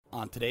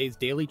On today's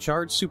Daily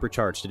Charge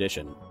Supercharged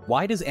edition,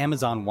 why does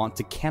Amazon want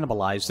to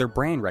cannibalize their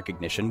brand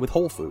recognition with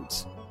Whole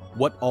Foods?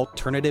 What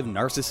alternative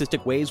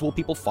narcissistic ways will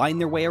people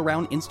find their way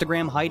around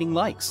Instagram hiding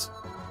likes?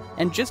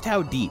 And just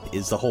how deep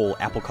is the whole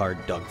Apple Card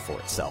dug for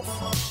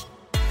itself?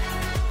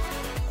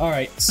 All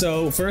right,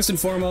 so first and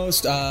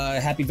foremost,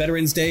 happy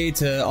Veterans Day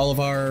to all of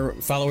our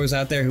followers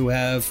out there who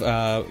have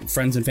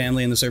friends and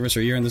family in the service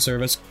or you're in the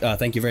service.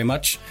 Thank you very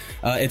much.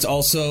 It's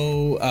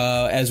also,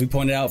 as we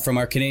pointed out from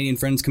our Canadian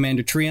friends,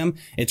 Commander Trium,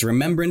 it's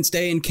Remembrance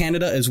Day in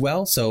Canada as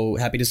well, so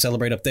happy to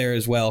celebrate up there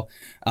as well.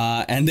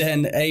 And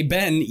then, hey,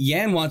 Ben,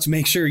 Yan wants to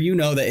make sure you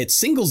know that it's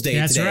Singles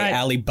Day today. Right.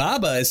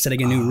 Alibaba is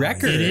setting a new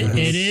record.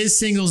 It is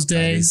Singles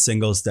Day. It is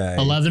Singles Day.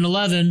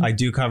 11/11. I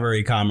do cover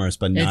e-commerce,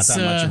 but not that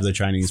much of the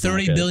Chinese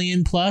 30 market.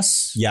 billion plus.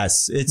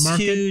 Yes, it's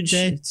huge.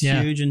 Day. It's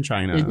huge in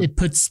China. It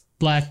puts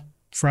Black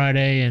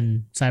Friday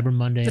and Cyber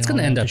Monday. It's going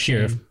to end up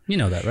here. You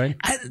know that, right?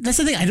 That's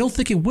the thing. I don't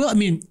think it will. I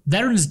mean,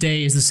 Veterans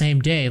Day is the same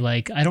day.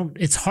 Like,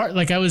 it's hard.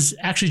 Like, I was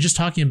actually just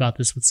talking about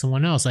this with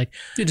someone else. Like,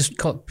 you just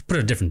put it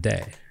a different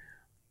day.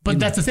 But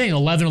that's the thing.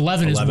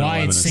 11/11 is why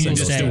it's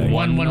Singles Day.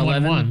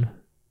 1/1/1.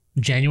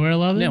 January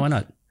 11th? Yeah, why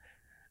not?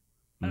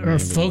 Or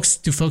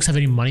do folks have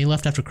any money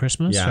left after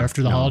Christmas or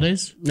after the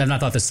holidays? I've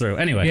not thought this through.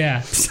 Anyway.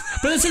 Yeah.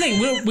 But that's the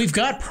thing. We've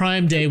got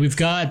Prime Day. We've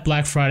got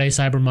Black Friday,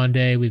 Cyber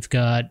Monday. We've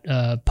got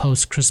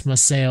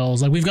post-Christmas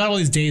sales. Like, we've got all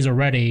these days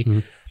already. Mm-hmm.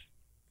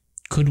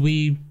 Do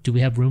we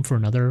have room for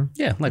another?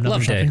 Yeah, like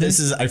Love Day.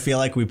 I feel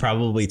like we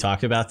probably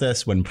talked about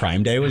this when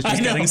Prime Day was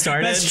just getting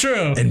started. That's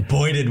true. And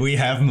boy, did we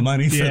have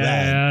money for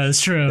that. Yeah,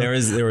 that's true. There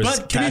was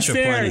but to be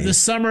fair,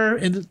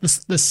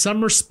 the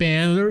summer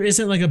span, there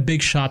isn't like a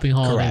big shopping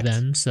holiday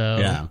then.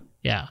 So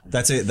yeah.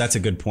 That's a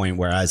good point.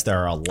 Whereas there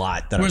are a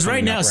lot that. Whereas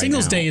right now,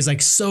 Singles Day is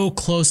like so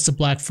close to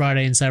Black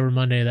Friday and Cyber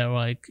Monday that we're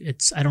like,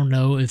 I don't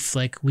know if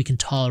like we can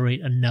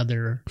tolerate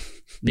another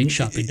big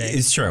shopping day.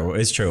 It's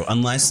true.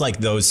 Unless like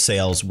those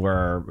sales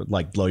were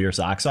like blow your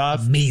socks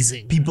off.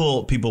 Amazing.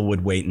 People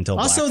would wait until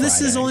Black Friday. Also,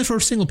 this is only for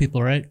single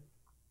people, right?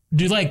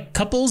 Do like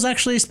couples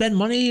actually spend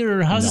money,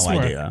 or how does this work?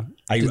 No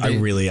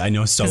idea. I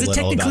know so little about Singles Day. Because it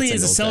technically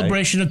is a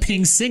celebration of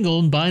being single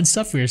and buying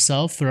stuff for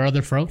yourself or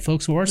other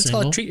folks who are single. It's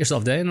called Treat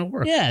Yourself Day and it'll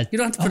work. Yeah. You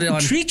don't have to put it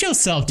on. Treat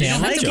yourself day. You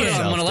don't have to put it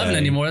on 1/11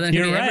 anymore. Then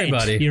you're right.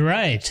 Everybody. You're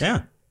right.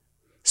 Yeah.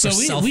 So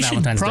we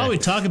should probably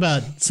talk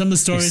about some of the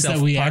stories that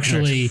we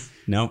actually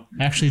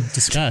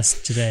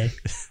discussed today.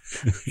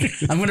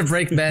 I'm going to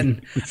break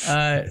Ben.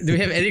 Do we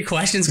have any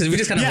questions? Because we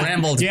just kind of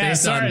rambled. Yeah,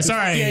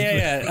 sorry.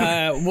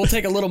 Yeah. We'll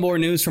take a little more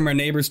news from our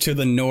neighbors to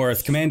the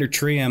north. Commander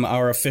Trium,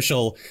 our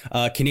official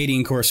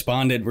Canadian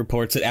correspondent,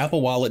 reports that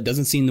Apple Wallet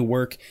doesn't seem to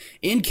work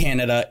in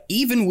Canada,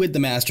 even with the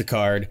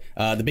MasterCard.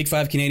 The big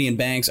five Canadian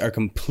banks are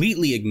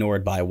completely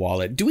ignored by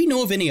Wallet. Do we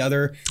know of any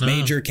other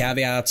major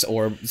caveats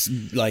or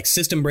like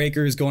system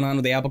breakers going on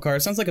with the Apple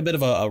Card? Sounds like a bit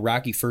of a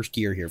rocky first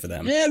year here for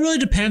them. Yeah, it really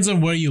depends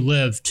on where you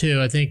live, too.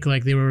 I think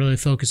like they were really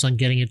focused on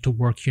getting it to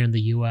work here in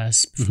the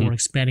US before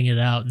expanding it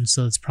out, and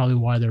so that's probably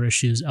why there are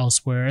issues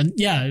elsewhere. And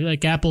yeah,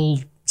 like Apple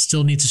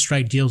still needs to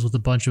strike deals with a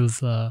bunch of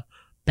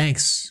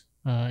banks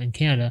in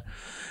Canada.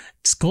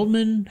 Does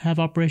Goldman have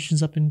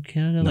operations up in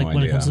Canada? No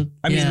idea.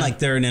 I mean, like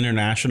they're an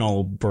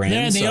international brand.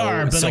 Yeah, they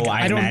are. But so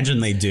I imagine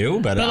they do.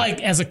 But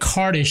like as a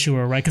card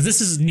issuer, right? Because this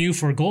is new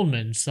for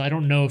Goldman, so I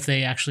don't know if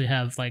they actually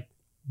have like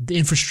the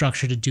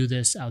infrastructure to do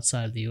this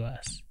outside of the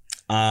US.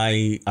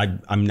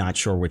 I'm not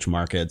sure which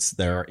markets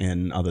they're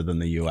in other than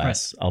the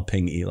U.S. Right. I'll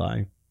ping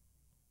Eli.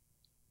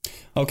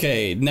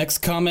 Okay, next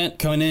comment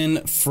coming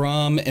in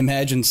from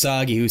Imagine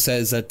Sagi, who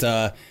says that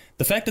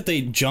the fact that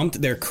they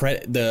jumped their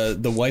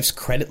the wife's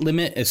credit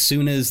limit as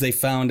soon as they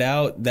found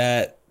out,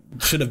 that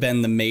should have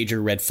been the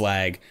major red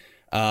flag.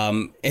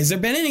 Has there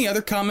been any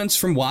other comments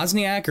from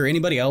Wozniak or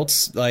anybody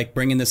else like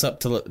bringing this up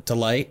to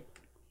light?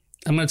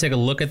 I'm going to take a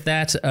look at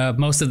that.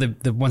 Most of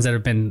the ones that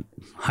have been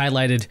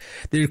highlighted,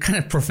 they're kind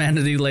of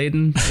profanity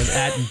laden.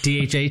 At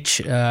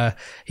DHH,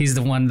 he's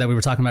the one that we were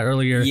talking about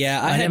earlier.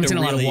 Yeah, I haven't seen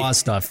a lot of Woz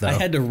stuff, though. I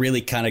had to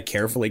really kind of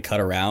carefully cut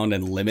around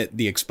and limit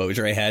the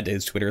exposure I had to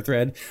his Twitter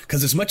thread,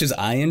 because as much as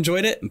I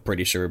enjoyed it, I'm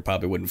pretty sure it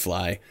probably wouldn't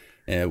fly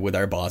with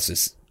our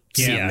bosses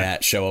seeing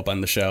that show up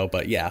on the show.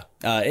 But yeah,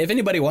 if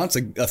anybody wants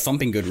a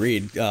thumping good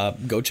read,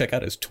 go check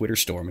out his Twitter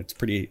storm. It's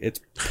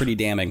pretty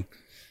damning.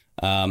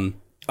 All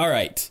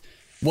right.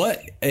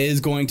 What is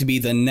going to be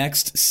the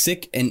next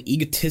sick and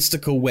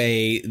egotistical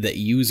way that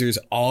users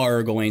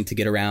are going to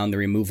get around the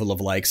removal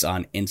of likes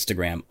on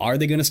Instagram? Are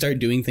they going to start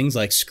doing things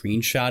like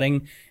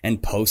screenshotting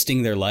and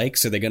posting their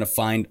likes? Are they going to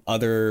find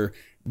other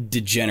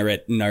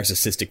degenerate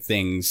narcissistic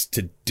things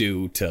to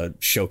do to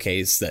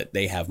showcase that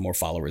they have more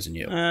followers than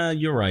you?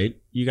 You're right.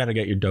 You got to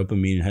get your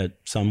dopamine hit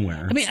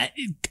somewhere. I mean,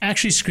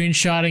 actually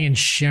screenshotting and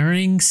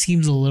sharing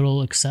seems a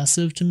little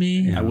excessive to me.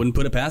 Yeah. I wouldn't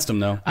put it past them,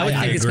 though. I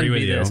think it's going to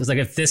be this. It's like,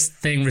 if this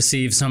thing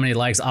receives so many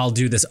likes, I'll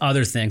do this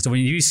other thing. So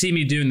when you see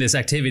me doing this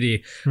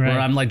activity where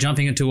I'm like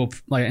jumping into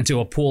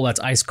a pool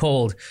that's ice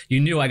cold, you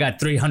knew I got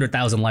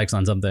 300,000 likes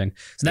on something.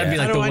 So that'd be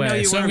like the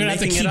way. So I'm going to have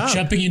to keep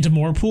jumping into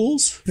more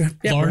pools?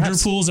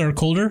 Larger pools that are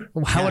colder?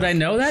 How would I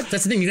know that?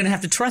 That's the thing. You're going to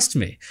have to trust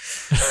me.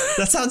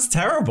 That sounds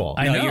terrible.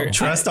 I know. Your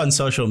trust on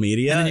social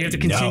media. And then you have to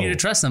continue to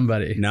trust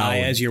somebody. No.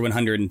 As you're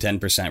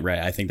 110% right.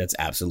 I think that's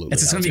absolutely.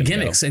 It's going to be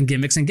gimmicks and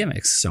gimmicks and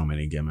gimmicks. So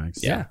many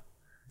gimmicks. Yeah.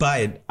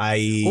 But I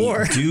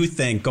do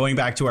think, going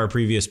back to our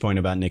previous point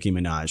about Nicki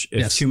Minaj,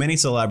 if too many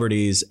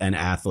celebrities and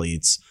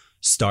athletes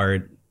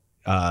start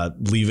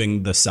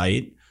leaving the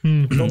site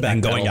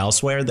and going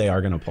elsewhere, they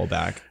are going to pull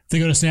back. If they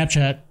go to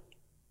Snapchat,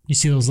 you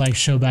see those likes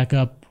show back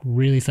up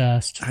really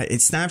fast.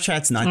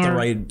 Snapchat's not the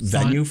right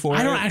venue for it.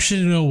 I don't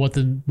actually know what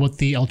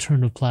the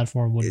alternative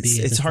platform would be.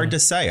 It's hard to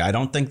say. I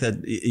don't think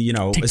that,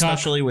 TikTok.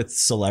 Especially with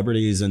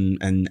celebrities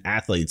and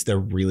athletes, they're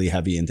really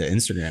heavy into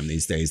Instagram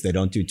these days. They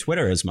don't do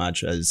Twitter as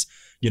much as,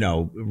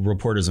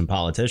 reporters and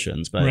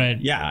politicians.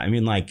 But yeah, I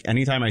mean, like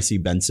anytime I see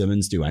Ben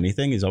Simmons do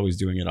anything, he's always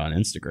doing it on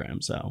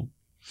Instagram. So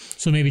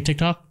maybe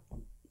TikTok?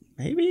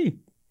 Maybe.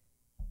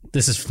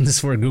 This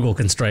is where Google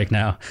can strike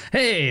now.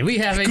 Hey, we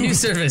have a new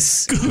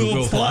service.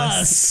 Google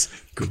Plus.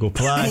 Google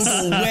Plus.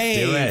 Google Wave.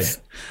 Do it.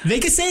 They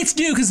can say it's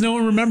new because no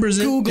one remembers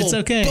it. Google it's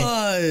okay.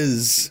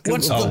 Buzz.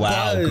 What's the wow,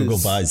 Buzz? Google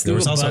Buzz. There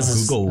was also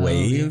Google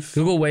Wave.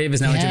 Google Wave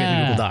is now integrated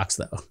in Google Docs,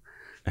 though.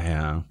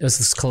 Yeah. It was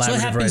this collaborative. So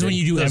what happens writing. when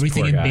you do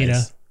everything in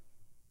beta?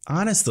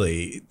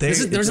 Honestly,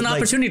 there's an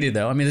opportunity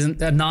though. I mean,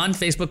 a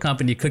non-Facebook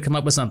company could come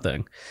up with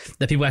something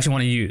that people actually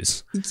want to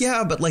use.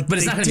 Yeah, but it's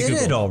they not gonna did be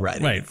it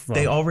already. Right. Well,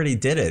 they already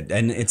did it,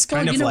 and it's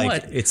kind of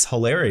like it's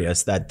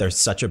hilarious that there's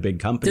such a big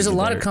company. There's a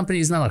lot of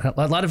companies now,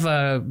 a lot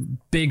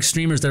of big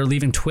streamers that are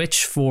leaving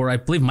Twitch for, I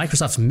believe,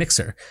 Microsoft's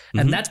Mixer,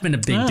 and that's been a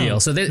big deal.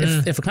 So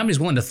if a company's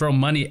willing to throw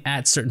money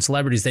at certain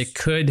celebrities, they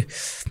could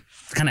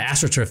kind of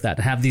astroturf that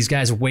to have these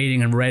guys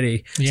waiting and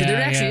ready. So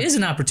there actually is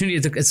an opportunity.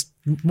 It's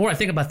more I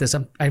think about this,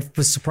 I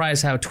was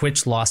surprised how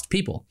Twitch lost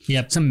people.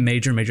 Yep. Some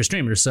major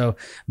streamers. So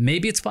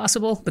maybe it's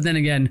possible. But then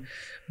again,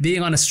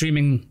 being on a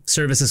streaming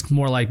service is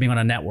more like being on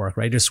a network,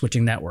 right? Just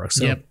switching networks.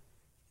 So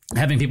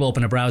having people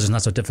open a browser is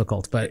not so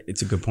difficult. But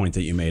it's a good point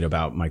that you made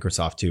about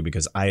Microsoft too,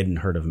 because I hadn't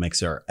heard of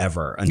Mixer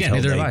ever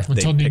until they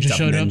until picked Ninja up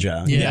showed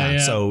Ninja. Up. Yeah.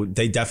 So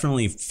they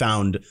definitely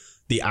found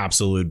the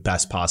absolute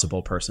best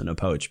possible person to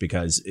poach,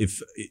 because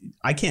if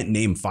I can't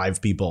name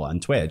 5 people on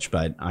Twitch,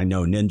 but I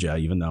know Ninja,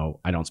 even though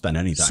I don't spend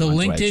any time on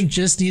LinkedIn Twitch.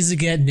 just needs to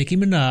get Nicki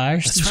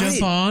Minaj to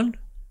jump on.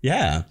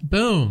 Yeah.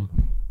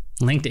 Boom.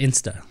 Linked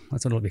Insta.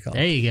 That's what it'll be called.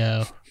 There you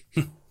go.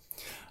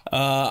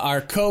 Our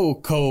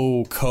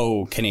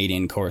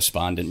Canadian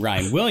correspondent,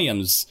 Ryan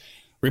Williams,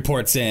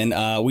 reports in,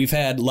 we've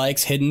had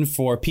likes hidden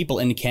for people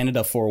in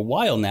Canada for a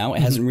while now.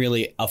 It hasn't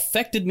really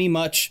affected me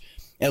much.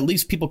 At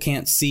least people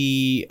can't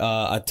see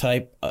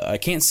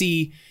can't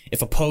see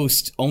if a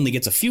post only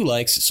gets a few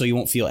likes, so you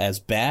won't feel as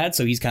bad.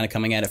 So he's kind of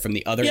coming at it from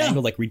the other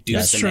angle, like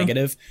reduce the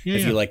negative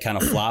if you like kind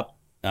of flop.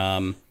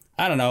 I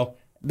don't know.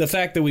 The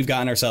fact that we've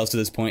gotten ourselves to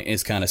this point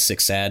is kind of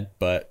sick, sad.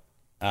 But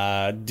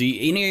do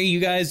any of you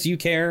guys, do you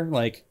care?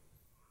 Like,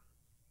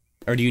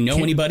 or do you know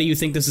anybody you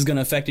think this is going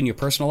to affect in your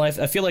personal life?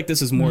 I feel like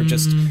this is more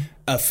just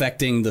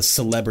affecting the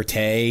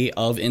celebrity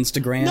of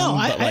Instagram. No,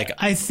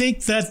 I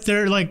think that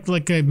they're like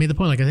I made the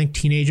point. Like I think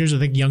teenagers, I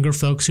think younger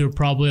folks who are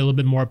probably a little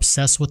bit more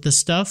obsessed with this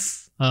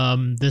stuff.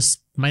 This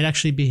might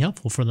actually be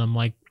helpful for them,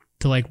 like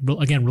to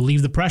again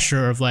relieve the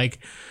pressure of like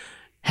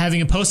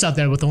having a post out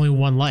there with only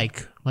one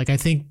like. Like I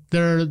think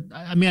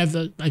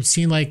I've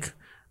seen like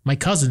my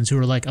cousins who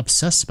are like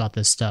obsessed about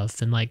this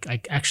stuff, and like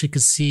I actually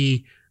could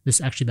see this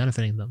actually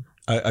benefiting them.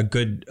 A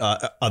good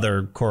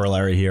other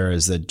corollary here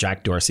is that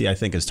Jack Dorsey, I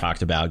think, has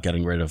talked about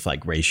getting rid of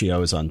like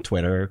ratios on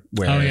Twitter,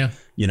 where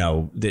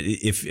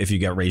if you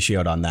get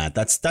ratioed on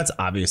that's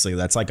obviously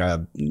that's like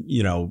a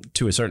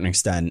to a certain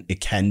extent it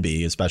can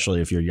be,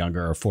 especially if you're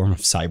younger, a form of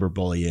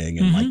cyberbullying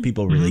and like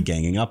people really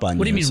ganging up on you.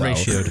 What do you mean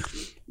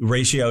ratioed?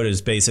 Ratioed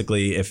is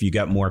basically if you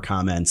get more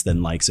comments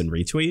than likes and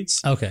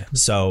retweets. Okay.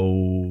 So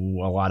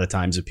a lot of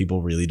times if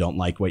people really don't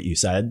like what you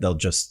said, they'll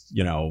just,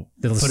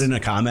 put in a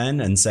comment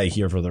and say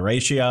here for the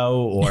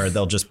ratio, or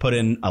they'll just put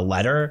in a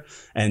letter,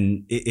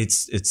 and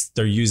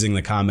they're using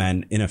the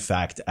comment in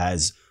effect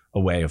as a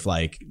way of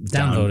like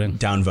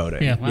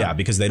downvoting. Yeah. Wow. Yeah.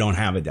 Because they don't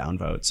have a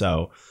downvote.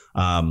 So,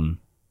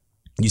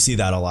 you see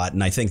that a lot,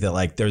 and I think that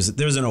like there's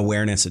an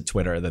awareness at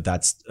Twitter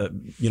that's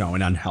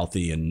an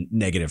unhealthy and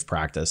negative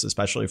practice,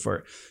 especially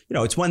for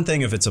it's one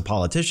thing if it's a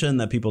politician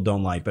that people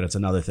don't like, but it's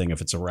another thing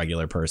if it's a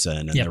regular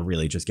person and they're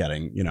really just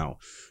getting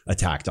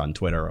attacked on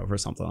Twitter over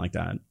something like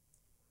that.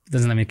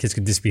 Doesn't that mean kids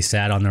could just be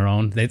sad on their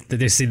own?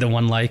 They see the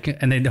one like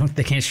and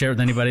they can't share it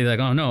with anybody. They're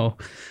like, oh no.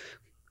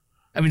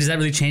 I mean, does that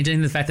really change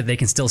anything? The fact that they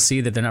can still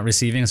see that they're not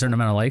receiving a certain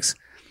amount of likes?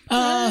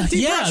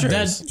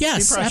 Yes,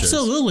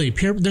 absolutely.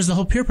 There's the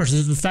whole peer pressure.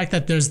 There's the fact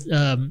that there's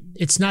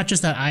it's not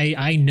just that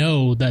I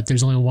know that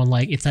there's only one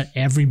like, it's that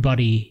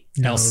everybody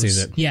else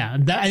sees it. Yeah,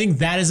 I think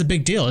that is a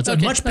big deal. It's a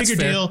much bigger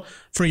deal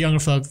for younger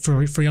folk,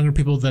 for younger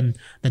people than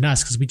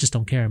us, because we just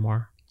don't care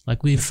anymore. Like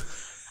at least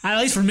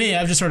for me,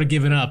 I've just sort of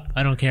given up.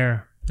 I don't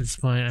care at this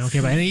point. I don't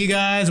care about any of you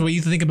guys, what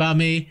you think about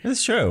me.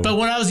 That's true. But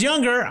when I was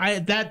younger,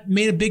 that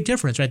made a big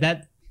difference, right?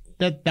 That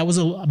was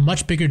a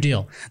much bigger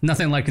deal.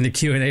 Nothing like in the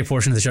Q&A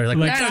portion of the show. Like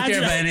I don't care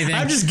about anything.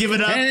 I'm just giving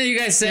up. Anything you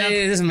guys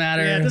say, it doesn't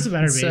matter. Yeah, it doesn't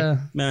matter to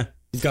me. Meh.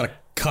 He's got to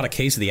cut a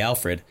case of the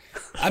Alfred.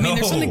 I mean,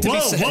 there's something to be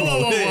said.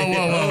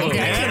 Whoa.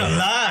 Okay,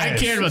 I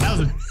cared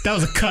about that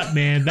was a cut,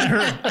 man. That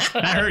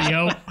hurt,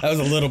 yo. That was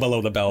a little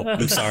below the belt.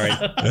 I'm sorry.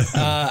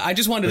 I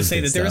just wanted to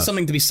say that there is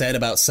something to be said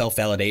about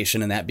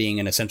self-validation and that being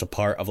an essential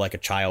part of like a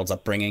child's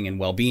upbringing and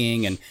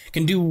well-being, and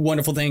can do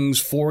wonderful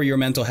things for your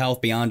mental health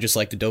beyond just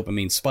like the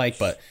dopamine spike.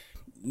 But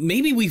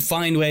maybe we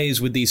find ways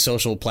with these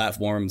social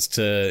platforms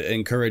to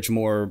encourage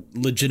more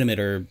legitimate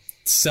or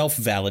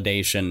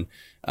self-validation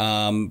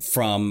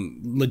from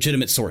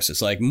legitimate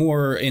sources, like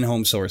more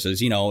in-home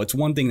sources. You know, it's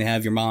one thing to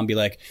have your mom be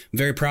like, I'm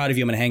very proud of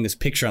you, I'm gonna hang this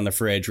picture on the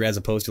fridge, as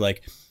opposed to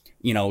like,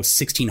 you know,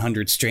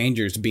 1,600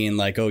 strangers being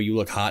like, oh, you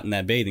look hot in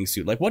that bathing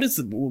suit. Like, what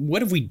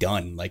have we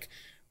done? Like,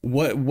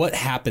 what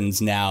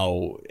happens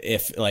now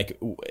if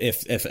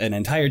an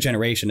entire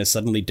generation is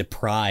suddenly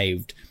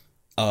deprived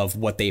of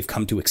what they've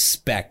come to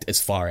expect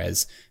as far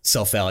as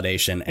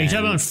self-validation? Are you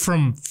talking about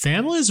from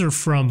families or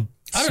from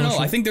I don't know.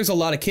 I think there's a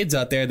lot of kids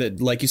out there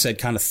that, like you said,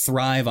 kind of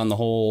thrive on the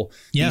whole,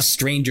 these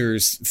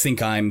strangers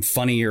think I'm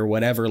funny or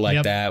whatever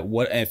like that.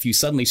 What if you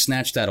suddenly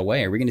snatch that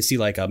away? Are we going to see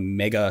like a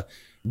mega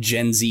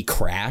Gen Z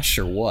crash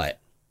or what?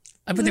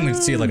 I would think we'd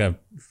see like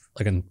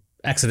an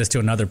exodus to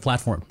another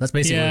platform. That's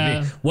basically what it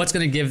would be. What's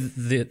going to give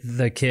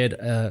the kid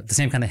the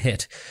same kind of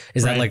hit?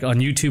 Is that like on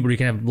YouTube where you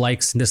can have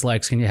likes and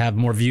dislikes? Can you have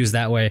more views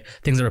that way?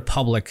 Things that are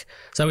public.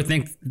 So I would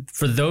think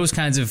for those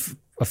kinds of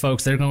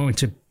folks, they're going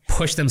to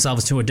push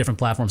themselves to a different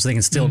platform so they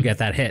can still get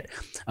that hit.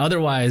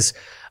 Otherwise,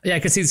 I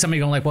could see somebody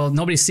going like, well,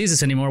 nobody sees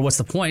this anymore. What's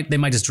the point? They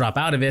might just drop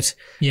out of it.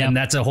 Yeah. And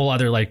that's a whole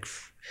other I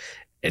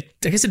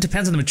guess it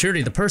depends on the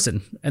maturity of the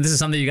person. And this is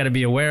something you got to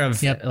be aware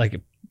of.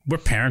 Like, we're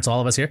parents, all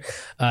of us here.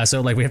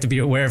 So like we have to be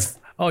aware of,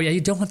 oh yeah,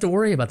 you don't have to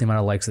worry about the amount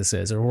of likes this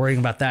is, or worrying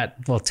about that.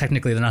 Well,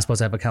 technically they're not supposed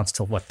to have accounts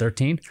till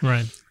 13?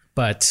 Right.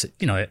 But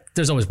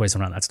there's always ways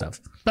around that stuff.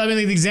 But I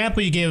mean, the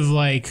example you gave,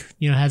 like,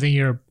 having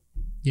your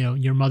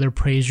mother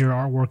praise your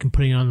artwork and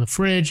putting it on the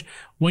fridge.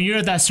 When you're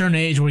at that certain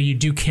age where you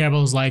do care about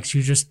those likes,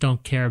 you just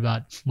don't care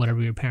about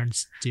whatever your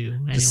parents do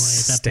anyway. At that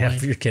stamp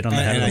point, your kid on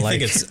the head.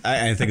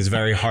 I think it's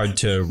very hard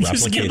to replicate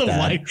just give them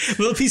that.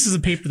 little pieces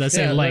of paper that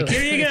say like,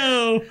 here you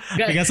go.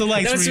 I got some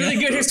likes. That's really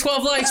good. Here's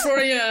 12 likes for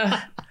you.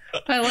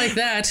 I like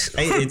that.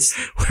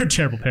 We're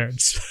terrible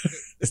parents.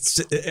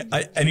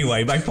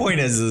 Anyway, my point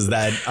is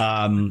that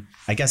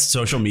I guess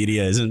social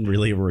media isn't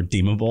really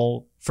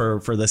redeemable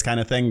for this kind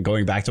of thing.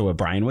 Going back to what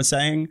Brian was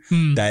saying,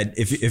 that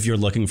if you're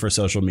looking for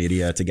social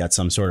media to get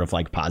some sort of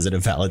like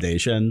positive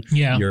validation,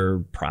 you're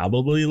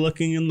probably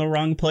looking in the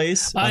wrong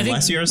place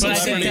unless you're a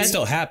celebrity. It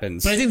still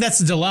happens. But I think that's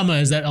the dilemma,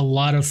 is that a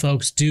lot of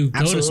folks do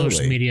go to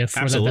social media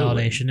for that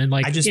validation. And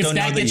like, I just if don't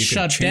know that that gets you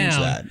can shut change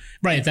down, that.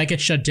 right? If that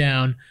gets shut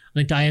down,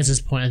 like to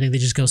Diane's point, I think they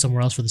just go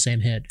somewhere else for the same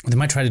hit. They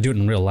might try to do it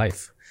in real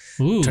life.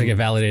 Ooh. Try to get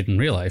validated in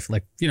real life,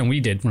 like we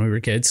did when we were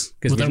kids.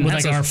 With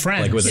like our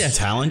friends, like with a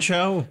talent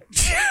show.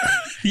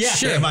 Yeah,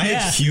 sure. Am I a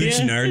huge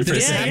nerd for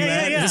saying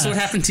that? This is what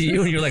happened to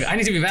you, and you're like, I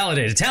need to be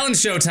validated. Talent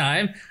show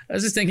time. I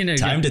was just thinking.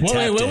 Time to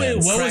tap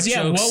dance. What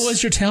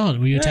was your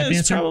talent? Were you a tap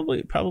dancer?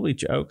 Probably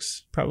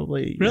jokes.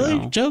 Probably.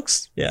 Really?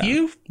 Jokes? Yeah.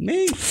 You?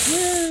 Me?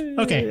 Yeah,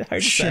 okay.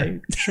 Hard to say.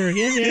 Sure.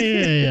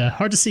 Yeah.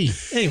 Hard to see.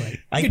 Anyway,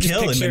 I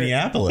kill in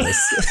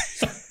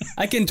Minneapolis.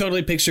 I can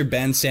totally picture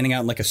Ben standing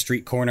out in like a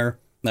street corner,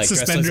 like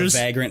dressed as a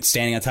vagrant,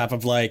 standing on top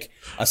of like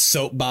a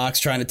soapbox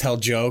trying to tell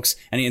jokes,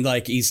 and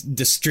he's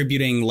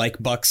distributing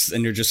like bucks,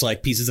 and they're just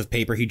like pieces of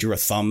paper he drew a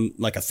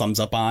thumbs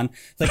up on.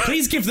 Like,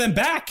 please give them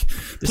back.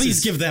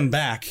 Please give them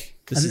back.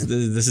 This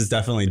is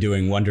definitely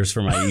doing wonders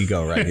for my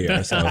ego right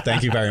here. So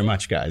thank you very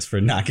much, guys, for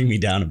knocking me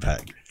down a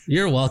peg.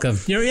 You're welcome.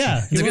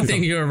 It's a good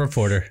thing you're a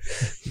reporter.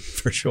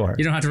 For sure.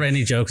 You don't have to write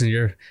any jokes in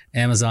your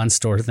Amazon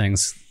store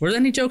things. Were there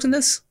any jokes in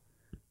this?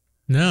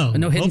 No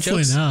hidden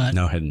hopefully jokes. Not.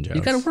 No hidden jokes.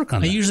 You got to work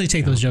on that. I usually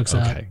take those jokes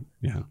out. Okay.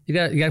 Yeah. You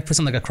got to put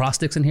some like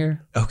acrostics in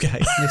here.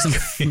 Okay.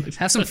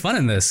 Have some fun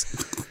in this.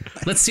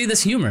 Let's see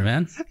this humor,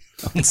 man.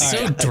 It's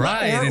so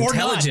dry and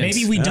intelligent. Or not.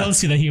 Maybe we don't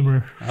see the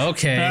humor.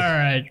 Okay. All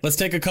right. Let's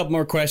take a couple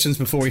more questions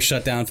before we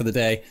shut down for the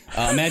day.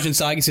 Imagine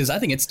Sagi says, I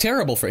think it's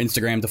terrible for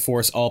Instagram to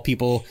force all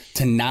people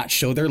to not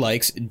show their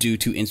likes due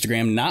to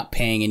Instagram not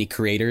paying any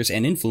creators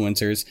and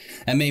influencers,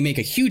 and may make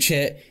a huge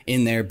hit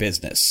in their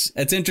business.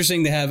 It's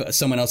interesting to have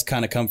someone else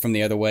kind of come from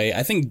the other way.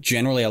 I think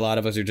generally a lot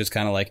of us are just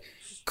kind of like,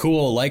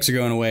 cool, likes are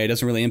going away. It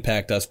doesn't really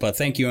impact us. But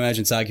thank you,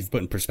 Imagine Sagi, for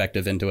putting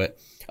perspective into it.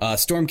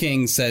 Storm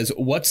King says,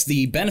 what's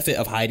the benefit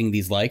of hiding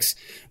these likes?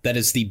 That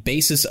is the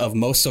basis of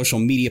most social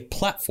media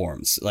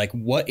platforms. Like,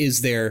 what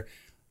is their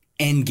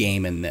end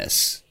game in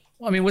this?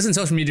 Well, I mean, wasn't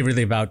social media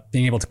really about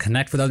being able to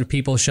connect with other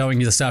people,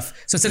 showing you the stuff?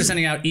 So instead of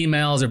sending out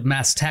emails or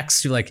mass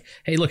texts, you're like,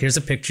 hey, look, here's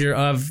a picture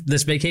of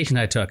this vacation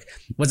I took.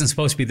 It wasn't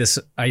supposed to be this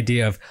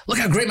idea of, look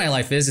how great my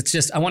life is. It's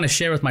just, I want to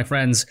share with my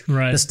friends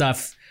the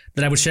stuff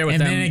that I would share with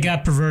them. And then it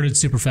got perverted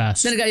super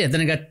fast. Then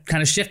it got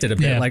kind of shifted a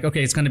bit. Like,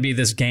 okay, it's going to be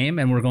this game,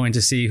 and we're going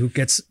to see who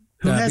gets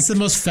Who has the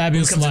most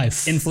fabulous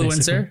life?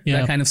 Influencer,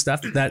 that kind of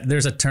stuff. That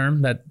there's a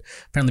term that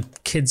apparently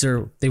kids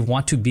they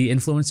want to be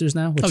influencers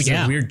now, which is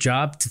a weird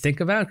job to think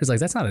about because like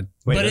that's not a.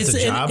 Wait, but it's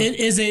a job.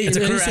 It's a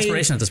career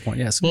aspiration at this point.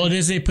 Yes. Well, it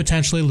is a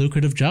potentially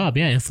lucrative job.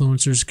 Yeah,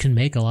 influencers can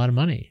make a lot of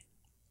money.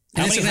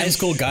 How many high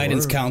school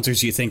guidance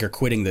counselors do you think are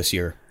quitting this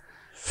year?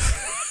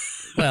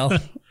 Well,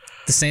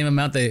 the same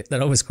amount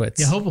that always quits.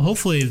 Yeah,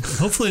 hopefully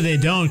they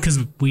don't because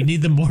we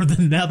need them more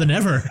now than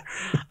ever.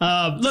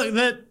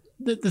 Look,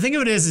 the thing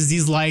of it is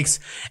these likes,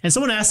 and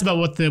someone asked about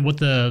what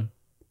the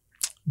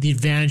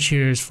advantage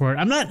here is for it.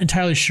 I'm not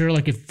entirely sure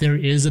like if there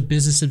is a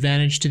business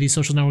advantage to these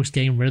social networks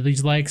getting rid of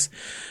these likes,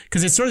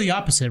 because it's sort of the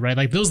opposite, right?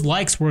 Like those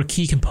likes were a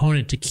key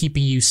component to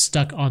keeping you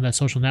stuck on that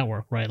social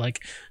network, right?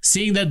 Like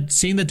seeing the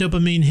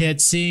dopamine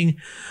hit, seeing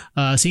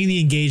the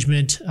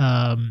engagement,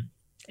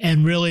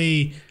 and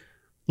really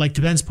like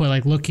to Ben's point,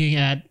 like looking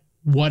at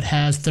what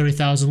has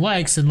 30,000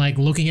 likes and like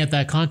looking at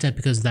that content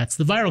because that's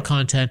the viral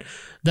content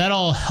that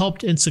all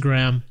helped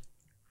Instagram.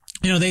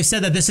 You know, they've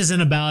said that this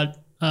isn't about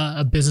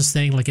a business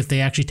thing. Like if they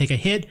actually take a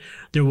hit,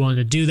 they're willing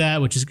to do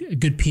that, which is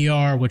good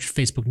PR, which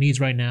Facebook needs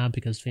right now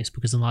because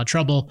Facebook is in a lot of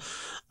trouble.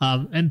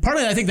 And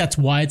partly I think that's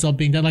why it's all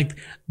being done. Like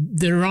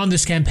they're on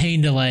this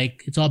campaign to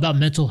like, it's all about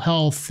mental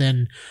health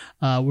and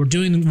we're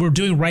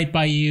doing right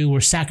by you.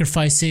 We're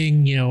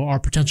sacrificing, you know, our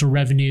potential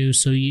revenue.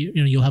 So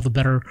you'll have a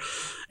better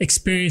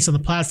experience on the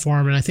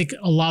platform. And I think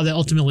a lot of that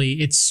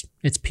ultimately it's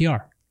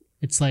PR.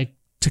 It's like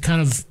to kind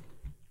of,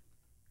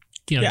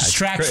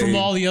 distract from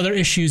all the other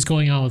issues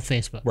going on with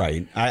Facebook.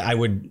 Right. I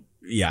would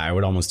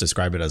almost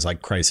describe it as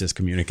like crisis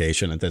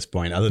communication at this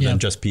point, other than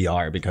just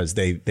PR, because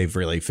they've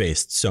really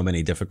faced so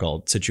many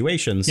difficult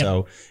situations. Yep.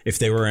 So if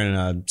they were in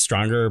a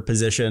stronger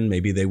position,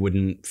 maybe they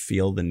wouldn't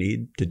feel the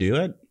need to do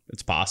it.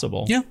 It's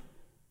possible. Yeah.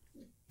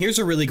 Here's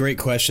a really great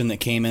question that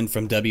came in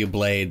from W.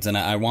 Blades, and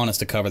I want us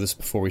to cover this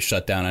before we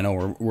shut down. I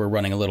know we're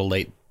running a little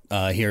late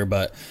here,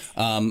 but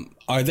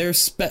are there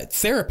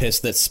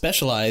therapists that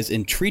specialize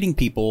in treating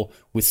people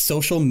with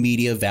social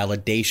media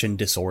validation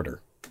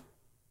disorder?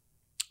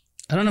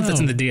 I don't know if that's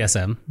in the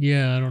DSM.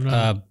 Yeah, I don't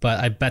know. But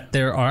I bet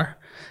there are.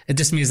 It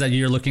just means that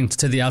you're looking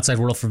to the outside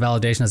world for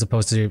validation as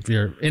opposed to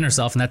your inner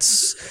self. And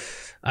that's,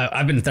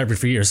 I've been in therapy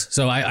for years,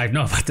 so I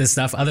know about this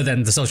stuff. Other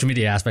than the social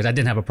media aspect, I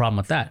didn't have a problem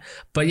with that.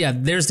 But yeah,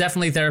 there's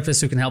definitely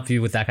therapists who can help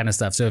you with that kind of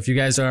stuff. So if you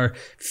guys are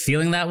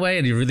feeling that way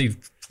and you're really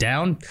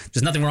down,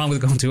 there's nothing wrong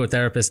with going to a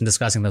therapist and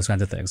discussing those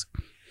kinds of things.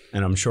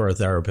 And I'm sure a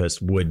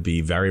therapist would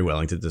be very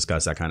willing to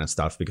discuss that kind of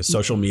stuff because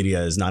social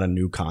media is not a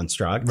new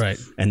construct. Right.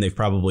 And they've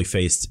probably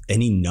faced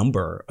any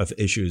number of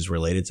issues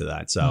related to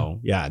that. So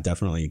yeah,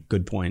 definitely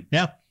good point.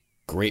 Yeah.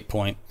 Great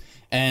point.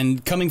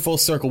 And coming full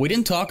circle, we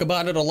didn't talk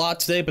about it a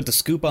lot today, but the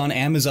scoop on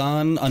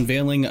Amazon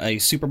unveiling a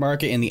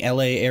supermarket in the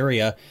LA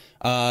area.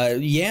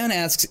 Yan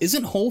asks,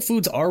 isn't Whole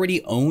Foods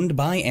already owned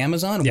by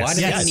Amazon?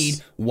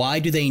 Yes. Why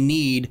do they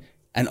need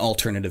an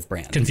alternative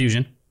brand?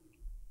 Confusion.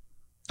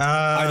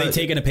 Are they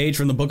taking a page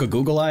from the book of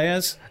Google,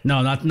 IS?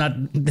 No, not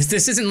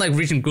this isn't like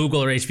reaching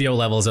Google or HBO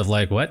levels of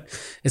like what?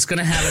 It's going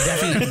to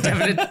have a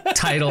definite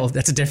title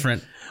that's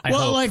different.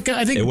 I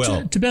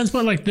think to Ben's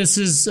point, like this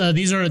is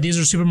these are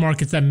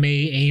supermarkets that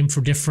may aim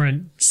for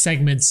different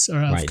segments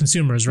of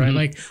consumers, right? Mm-hmm.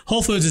 Like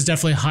Whole Foods is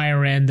definitely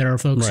higher end. There are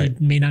folks who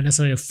may not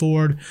necessarily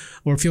afford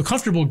or feel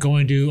comfortable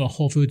going to a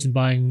Whole Foods and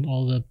buying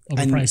all the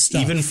overpriced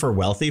stuff. Even for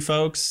wealthy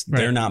folks,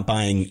 they're not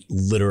buying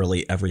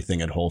literally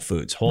everything at Whole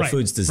Foods. Whole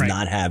Foods does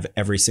not have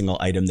every single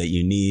item that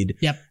you need.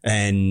 Yep.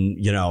 And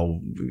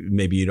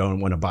maybe you don't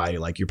want to buy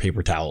like your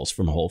paper towels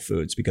from Whole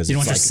Foods because you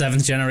don't want your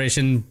 7th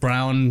generation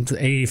brown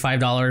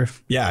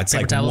 $85. Yeah, it's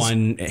like towels.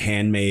 One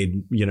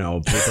handmade,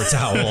 paper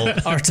towel,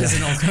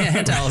 artisanal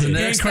hand towels, and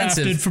they're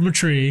expensive. Crafted from a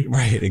tree,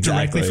 right? Exactly,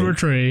 directly from a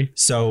tree.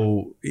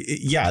 So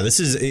yeah, this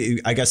is,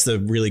 I guess, the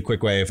really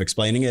quick way of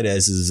explaining it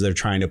is they're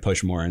trying to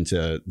push more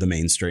into the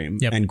mainstream.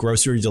 Yep. And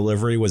grocery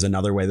delivery was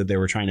another way that they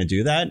were trying to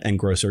do that, and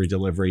grocery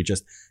delivery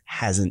just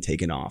hasn't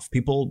taken off.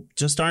 People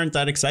just aren't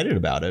that excited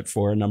about it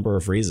for a number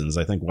of reasons.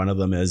 I think one of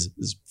them is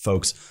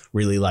folks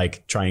really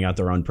like trying out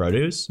their own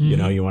produce.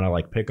 Mm-hmm. You want to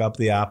like pick up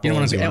the apples. You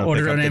don't want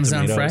to order on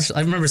Amazon Fresh.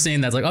 I remember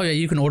seeing that, like, oh yeah,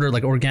 you can order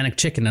like organic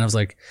chicken, and I was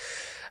like,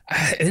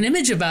 an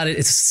image about it.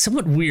 It's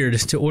somewhat weird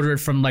to order it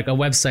from like a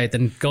website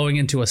than going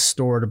into a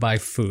store to buy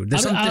food.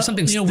 There's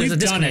something. There's a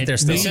disconnect there.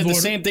 Still, we said the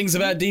same things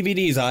about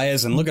DVDs,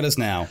 Ayaz, and look at us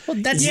now. Well,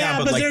 that's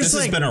but like this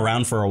has been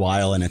around for a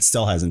while, and it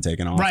still hasn't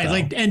taken off. Right, though.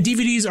 like, and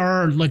DVDs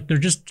are like they're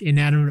just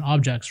inanimate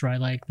objects, right?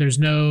 Like, there's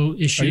no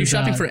issue. Are you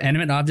shopping for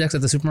animate objects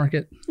at the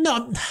supermarket?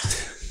 No.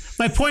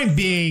 My point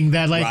being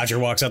that, like, Roger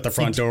walks out the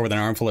front door with an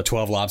armful of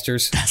 12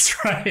 lobsters.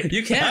 That's right.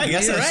 You can. I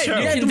guess that's true.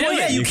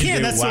 You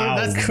can.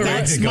 That's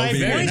correct. That's my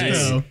point,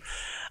 though.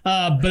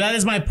 But that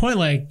is my point.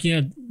 Like,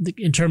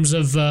 in terms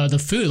of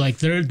the food, like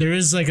there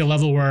is like a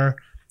level where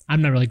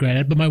I'm not really great at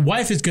it, but my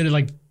wife is good at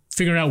like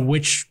figuring out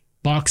which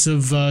box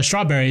of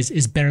strawberries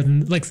is better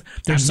than, like,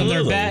 there's some that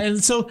are bad.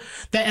 And so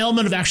that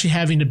element of actually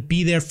having to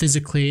be there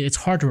physically, it's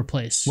hard to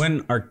replace.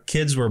 When our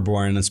kids were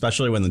born,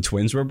 especially when the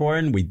twins were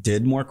born, we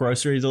did more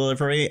grocery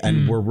delivery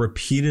and were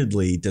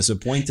repeatedly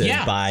disappointed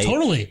by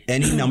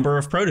any number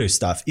of produce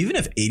stuff. Even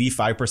if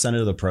 85%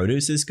 of the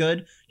produce is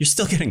good, you're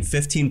still getting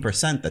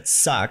 15% that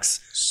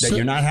sucks, that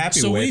you're not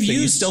happy with, that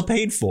you still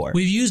paid for.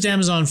 We've used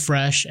Amazon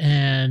Fresh,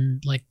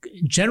 and like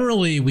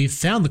generally we've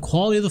found the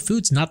quality of the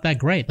food's not that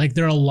great. Like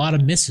there are a lot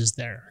of misses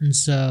there. And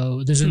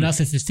so there's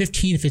enough, if it's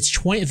 15, if it's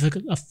 20, if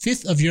a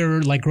fifth of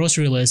your like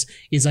grocery list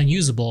is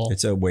unusable,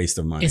 it's a waste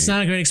of money. It's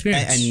not a great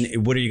experience.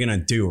 And what are you going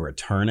to do?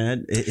 Return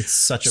it? It's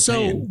such a pain.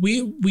 So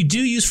we do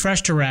use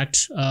Fresh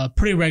Direct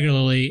pretty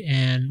regularly.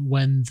 And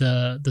when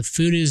the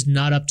food is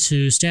not up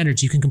to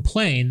standards, you can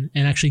complain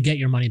and actually get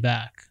your money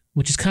back,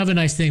 which is kind of a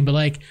nice thing. But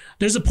like,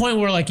 there's a point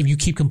where like, if you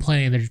keep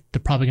complaining,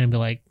 they're probably going to be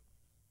like,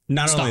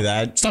 only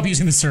that, stop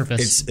using the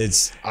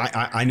service.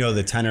 I know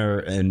the tenor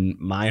in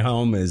my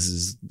home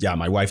is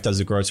my wife does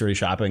the grocery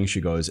shopping.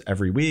 She goes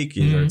every week,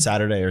 either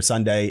Saturday or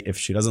Sunday. If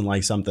she doesn't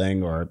like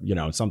something, or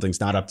something's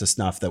not up to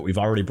snuff that we've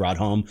already brought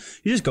home,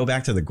 you just go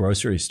back to the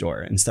grocery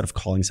store instead of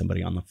calling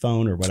somebody on the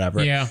phone or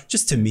whatever. Yeah,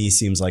 just to me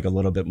seems like a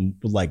little bit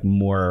like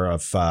more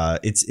of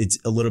it's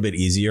a little bit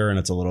easier, and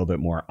it's a little bit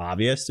more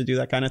obvious to do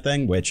that kind of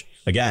thing. Which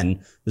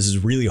again, this is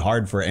really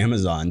hard for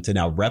Amazon to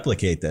now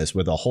replicate this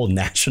with a whole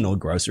national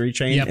grocery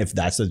chain. Yep. If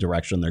that's the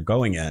direction they're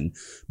going in.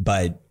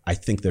 But I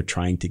think they're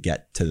trying to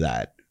get to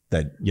that,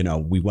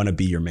 we want to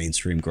be your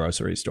mainstream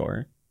grocery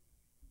store.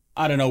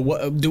 I don't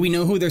know. Do we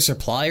know who their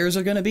suppliers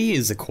are going to be?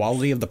 Is the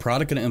quality of the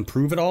product going to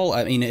improve at all?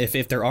 I mean,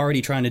 if they're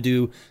already trying to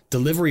do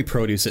delivery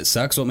produce, it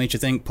sucks. What makes you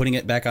think putting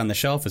it back on the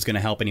shelf is going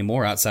to help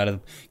anymore outside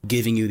of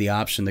giving you the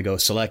option to go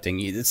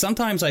selecting?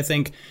 Sometimes I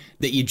think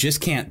that you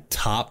just can't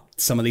top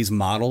some of these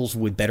models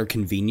with better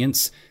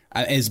convenience.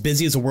 As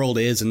busy as the world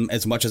is, and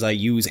as much as I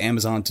use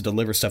Amazon to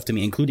deliver stuff to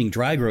me, including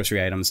dry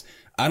grocery items,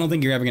 I don't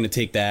think you're ever going to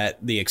take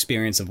the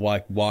experience of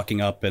like walking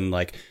up and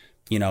like,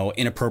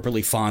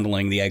 inappropriately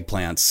fondling the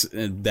eggplants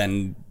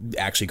than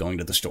actually going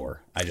to the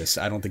store. I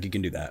don't think you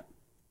can do that.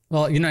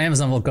 Well,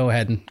 Amazon will go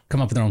ahead and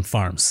come up with their own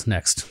farms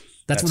next.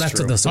 That's what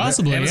they'll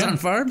possibly Amazon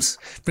Farms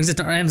brings it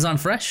to Amazon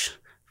Fresh.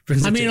 A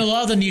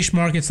lot of the niche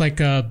markets, like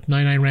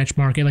 99 Ranch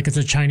Market, like it's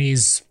a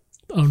Chinese.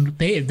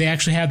 They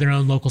actually have their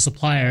own local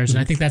suppliers, and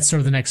I think that's sort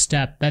of the next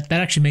step. That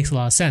actually makes a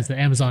lot of sense. That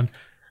Amazon,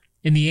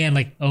 in the end,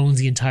 like owns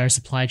the entire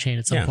supply chain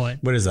at some point.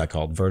 What is that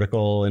called?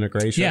 Vertical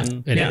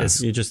integration. Yeah, it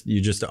is. You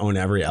just own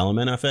every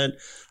element of it.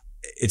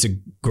 It's a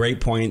great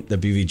point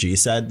that BVG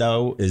said,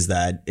 though, is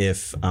that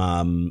if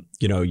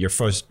your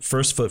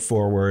first foot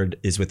forward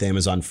is with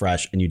Amazon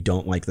Fresh and you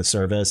don't like the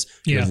service,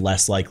 you're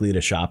less likely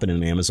to shop in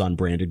an Amazon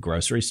branded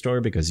grocery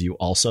store because you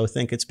also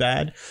think it's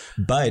bad.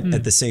 But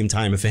at the same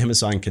time, if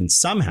Amazon can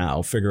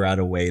somehow figure out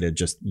a way to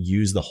just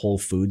use the Whole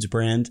Foods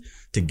brand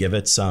to give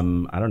it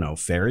some,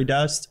 fairy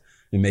dust,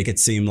 and make it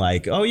seem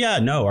like,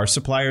 our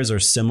suppliers are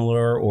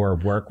similar or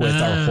work with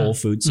our Whole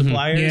Food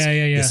suppliers.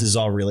 Yeah. This is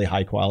all really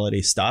high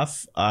quality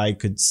stuff. I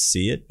could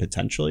see it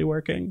potentially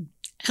working.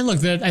 And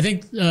look, I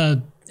think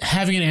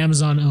having an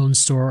Amazon-owned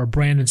store or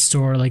branded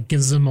store like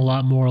gives them a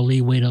lot more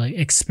leeway to like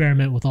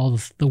experiment with all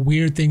the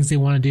weird things they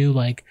want to do,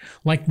 like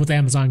with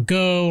Amazon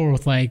Go, or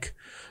with like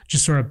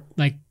just sort of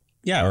like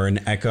or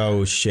an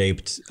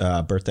Echo-shaped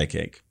birthday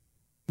cake.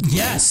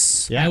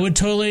 Yes, I would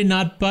totally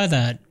not buy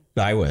that.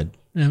 I would.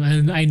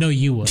 And I know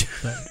you would.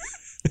 But.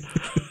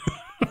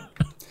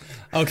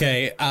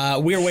 Okay,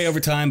 we're way over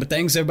time, but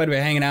thanks everybody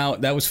for hanging out.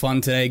 That was fun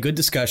today. Good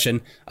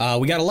discussion.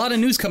 We got a lot of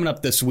news coming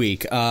up this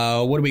week.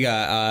 What do we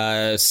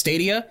got?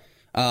 Stadia.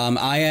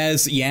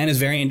 Ayaz Yan is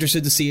very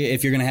interested to see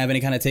if you're going to have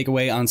any kind of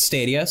takeaway on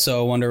Stadia. So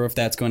I wonder if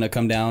that's going to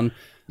come down.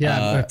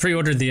 Yeah, I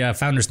pre-ordered the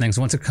Founders thing. So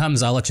once it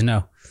comes, I'll let you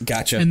know.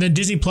 Gotcha. And then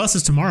Disney Plus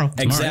is tomorrow.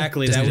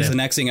 Exactly. That was the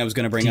next thing I was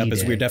going to bring up,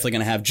 is we're definitely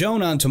going to have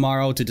Joan on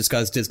tomorrow to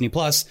discuss Disney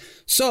Plus.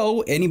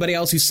 So anybody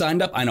else who's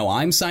signed up, I know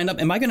I'm signed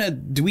up. Am I getting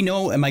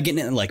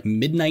it at like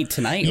midnight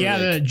tonight?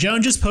 Yeah,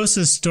 Joan just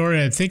posted a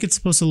story. I think it's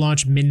supposed to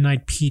launch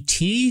midnight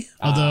PT,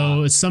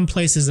 although some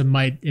places it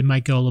might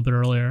go a little bit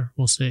earlier.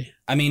 We'll see.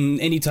 I mean,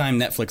 anytime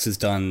Netflix has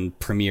done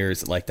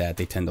premieres like that,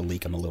 they tend to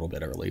leak them a little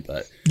bit early,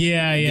 but the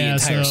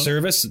entire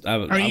service.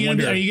 Are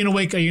you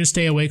gonna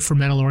stay awake for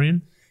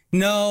Mandalorian?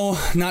 No,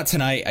 not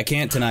tonight. I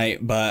can't tonight,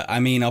 but I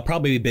mean, I'll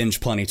probably binge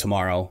plenty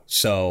tomorrow.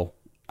 So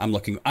I'm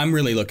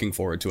really looking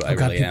forward to it.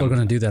 People are going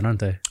to do that, aren't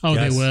they? Oh,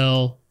 yes.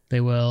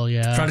 They will.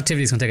 Yeah.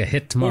 Productivity is going to take a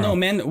hit tomorrow. Well,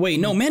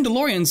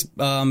 Mandalorian's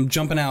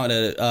jumping out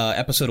an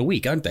episode a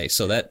week, aren't they?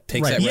 So that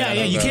takes that. Yeah,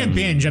 you can't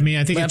binge. I mean,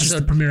 I think it's just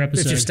the premiere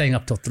episode. If you're staying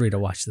up till 3 to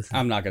watch the thing.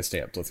 I'm not going to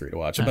stay up till 3 to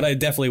watch it, but I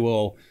definitely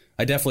will.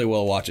 I definitely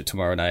will watch it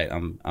tomorrow night.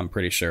 I'm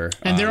pretty sure.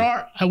 And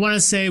I want to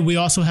say we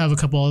also have a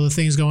couple other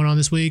things going on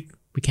this week.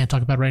 We can't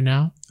talk about right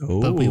now,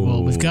 but we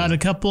will. We've got a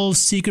couple of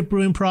secret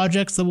brewing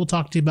projects that we'll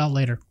talk to you about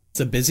later. It's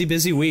a busy,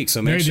 busy week,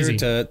 so make sure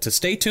to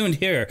stay tuned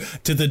here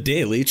to the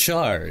Daily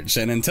Charge.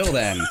 And until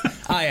then,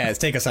 Ayaz,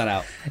 take us on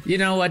out. You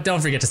know what?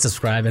 Don't forget to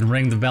subscribe and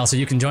ring the bell so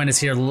you can join us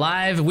here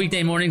live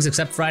weekday mornings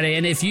except Friday.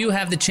 And if you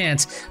have the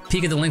chance,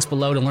 peek at the links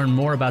below to learn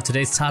more about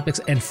today's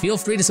topics, and feel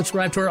free to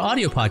subscribe to our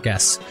audio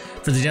podcasts.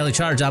 For the Daily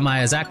Charge, I'm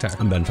Ayaz Akhtar.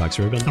 I'm Ben Fox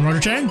Rubin. I'm Roger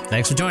Chang.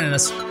 Thanks for joining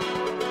us.